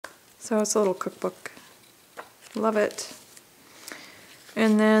So it's a little cookbook. Love it.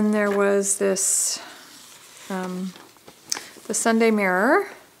 And then there was this, the Sunday Mirror,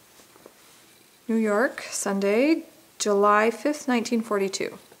 New York, Sunday, July 5th,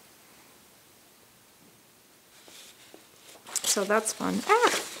 1942. So that's fun.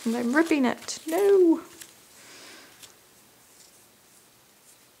 Ah, and I'm ripping it. No.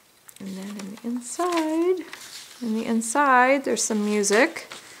 And then in the inside, there's some music.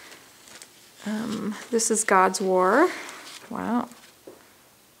 This is God's War. Wow.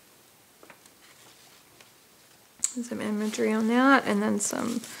 There's some imagery on that, and then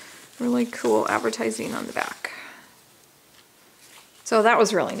some really cool advertising on the back. So that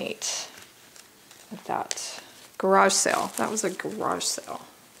was really neat. With that garage sale. That was a garage sale.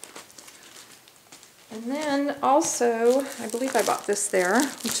 And then also, I believe I bought this there,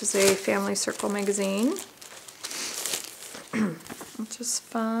 which is a Family Circle magazine. Which is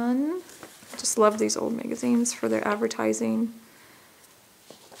fun. I just love these old magazines for their advertising.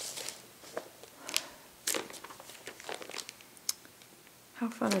 How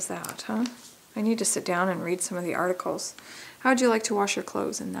fun is that, huh? I need to sit down and read some of the articles. How would you like to wash your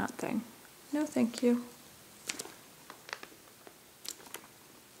clothes in that thing? No, thank you.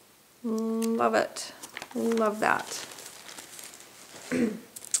 Love it. Love that.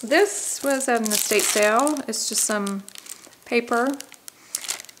 This was at an estate sale. It's just some paper,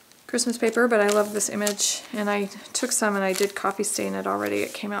 Christmas paper, but I love this image. And I took some and I did coffee stain it already.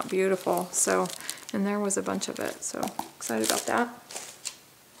 It came out beautiful. So, and there was a bunch of it. So excited about that.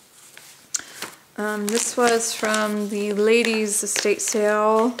 This was from the ladies' estate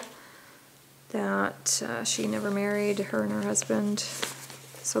sale that she never married, her and her husband.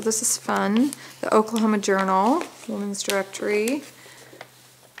 So this is fun. The Oklahoma Journal, Women's Directory.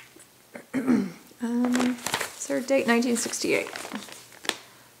 Is there a date? 1968.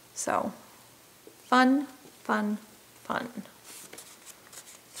 So, fun, fun, fun.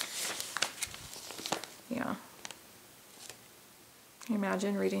 Yeah. Can you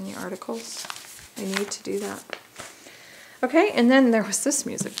imagine reading the articles? I need to do that. Okay, and then there was this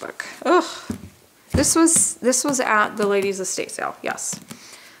music book. Ugh. This was at the ladies' estate sale, yes.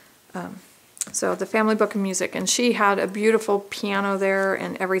 So the Family Book of Music, and she had a beautiful piano there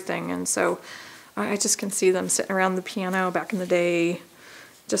and everything, and so I just can see them sitting around the piano back in the day.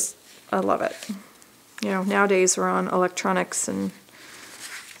 Just, I love it. You know, nowadays we're on electronics and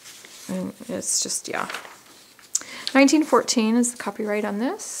it's just, yeah. 1914 is the copyright on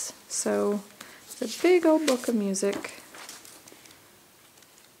this, so it's a big old book of music.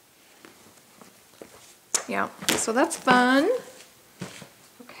 Yeah, so that's fun.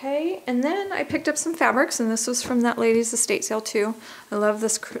 Okay, and then I picked up some fabrics, and this was from that ladies' estate sale too. I love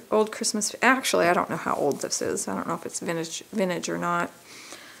this old Christmas, actually I don't know how old this is. I don't know if it's vintage or not.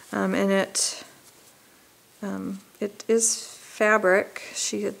 And it is fabric.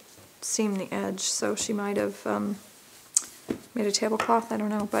 She had seamed the edge, so she might have made a tablecloth, I don't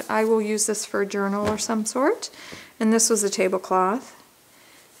know. But I will use this for a journal or some sort. And this was a tablecloth,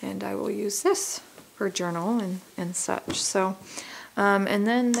 and I will use this for a journal and such. So. And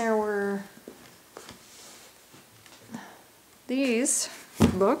then there were these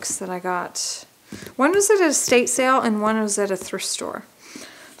books that I got. One was at an estate sale and one was at a thrift store.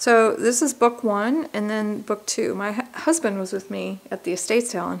 So this is book one and then book two. My husband was with me at the estate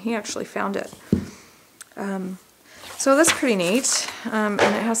sale and he actually found it. So that's pretty neat. And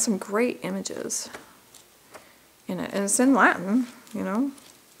it has some great images in it. And it's in Latin, you know.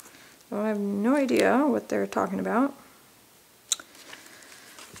 So I have no idea what they're talking about.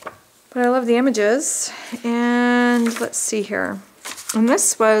 But I love the images, and let's see here. And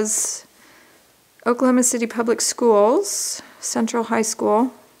this was Oklahoma City Public Schools, Central High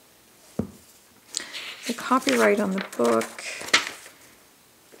School. The copyright on the book,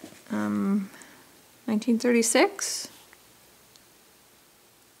 1936.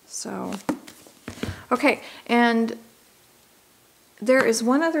 So, okay, and there is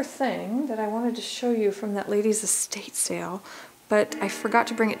one other thing that I wanted to show you from that ladies' estate sale, but I forgot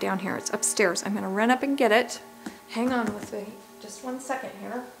to bring it down here. It's upstairs. I'm going to run up and get it. Hang on with me just 1 second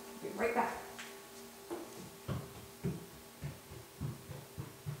here. I'll be right back.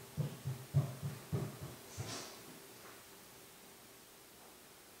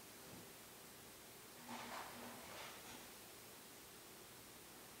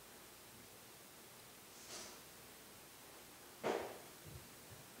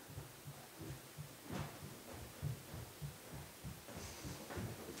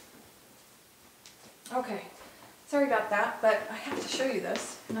 Okay, sorry about that, but I have to show you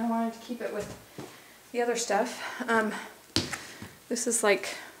this, and I wanted to keep it with the other stuff. This is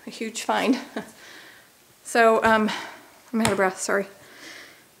like a huge find. So, I'm out of breath, sorry.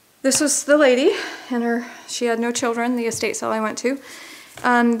 This was the lady, and she had no children, the estate sale I went to.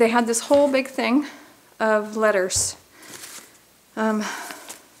 They had this whole big thing of letters. And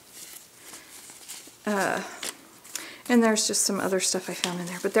there's just some other stuff I found in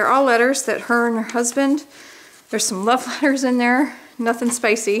there. But they're all letters that her and her husband, there's some love letters in there, nothing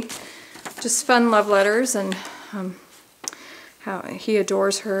spicy, just fun love letters, and how he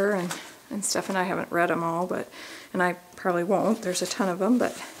adores her and stuff. And I haven't read them all, and I probably won't. There's a ton of them,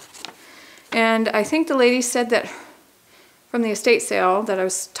 and I think the lady said that, from the estate sale that I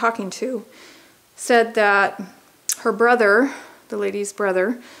was talking to, said that her brother, the lady's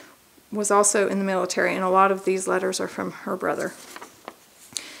brother, was also in the military, and a lot of these letters are from her brother.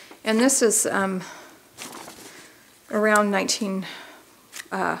 And this is around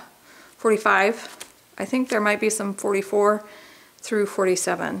 1945. I think there might be some 44 through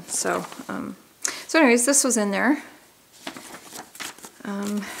 47. So anyways, this was in there.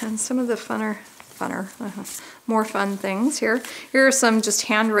 And some of the more fun things here. Here are some just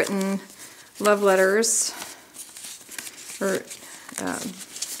handwritten love letters, or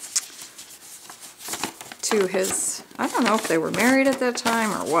to his, I don't know if they were married at that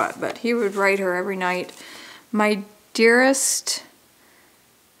time or what, but he would write her every night, "My dearest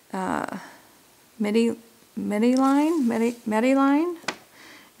Mediline,"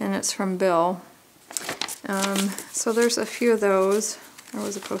 and it's from Bill. So there's a few of those. There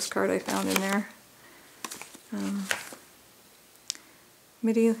was a postcard I found in there.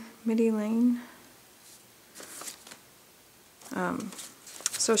 Mediline.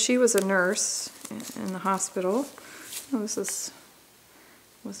 So she was a nurse in the hospital. Oh, this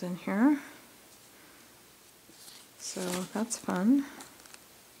was in here. So that's fun.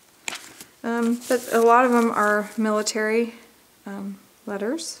 But a lot of them are military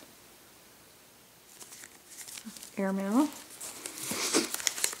letters. Airmail.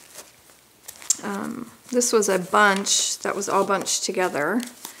 This was a bunch that was all bunched together.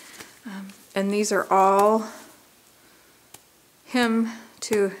 And these are all him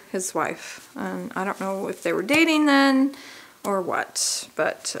to his wife. And I don't know if they were dating then or what,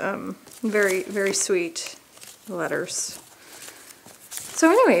 but very, very sweet letters. So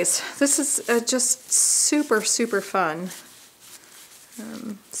anyways, this is just super, super fun.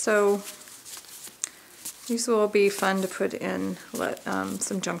 So these will be fun to put in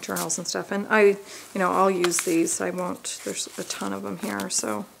some junk journals and stuff. And I'll use these. I won't, there's a ton of them here,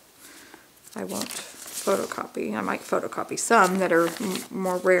 so I won't photocopy. I might photocopy some that are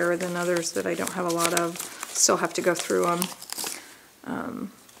more rare than others that I don't have a lot of. Still have to go through them.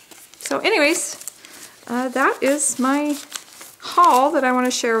 So anyways, that is my haul that I want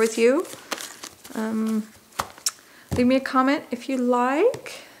to share with you. Leave me a comment if you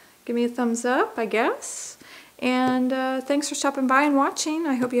like. Give me a thumbs up, I guess. And thanks for stopping by and watching.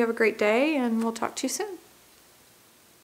 I hope you have a great day, and we'll talk to you soon.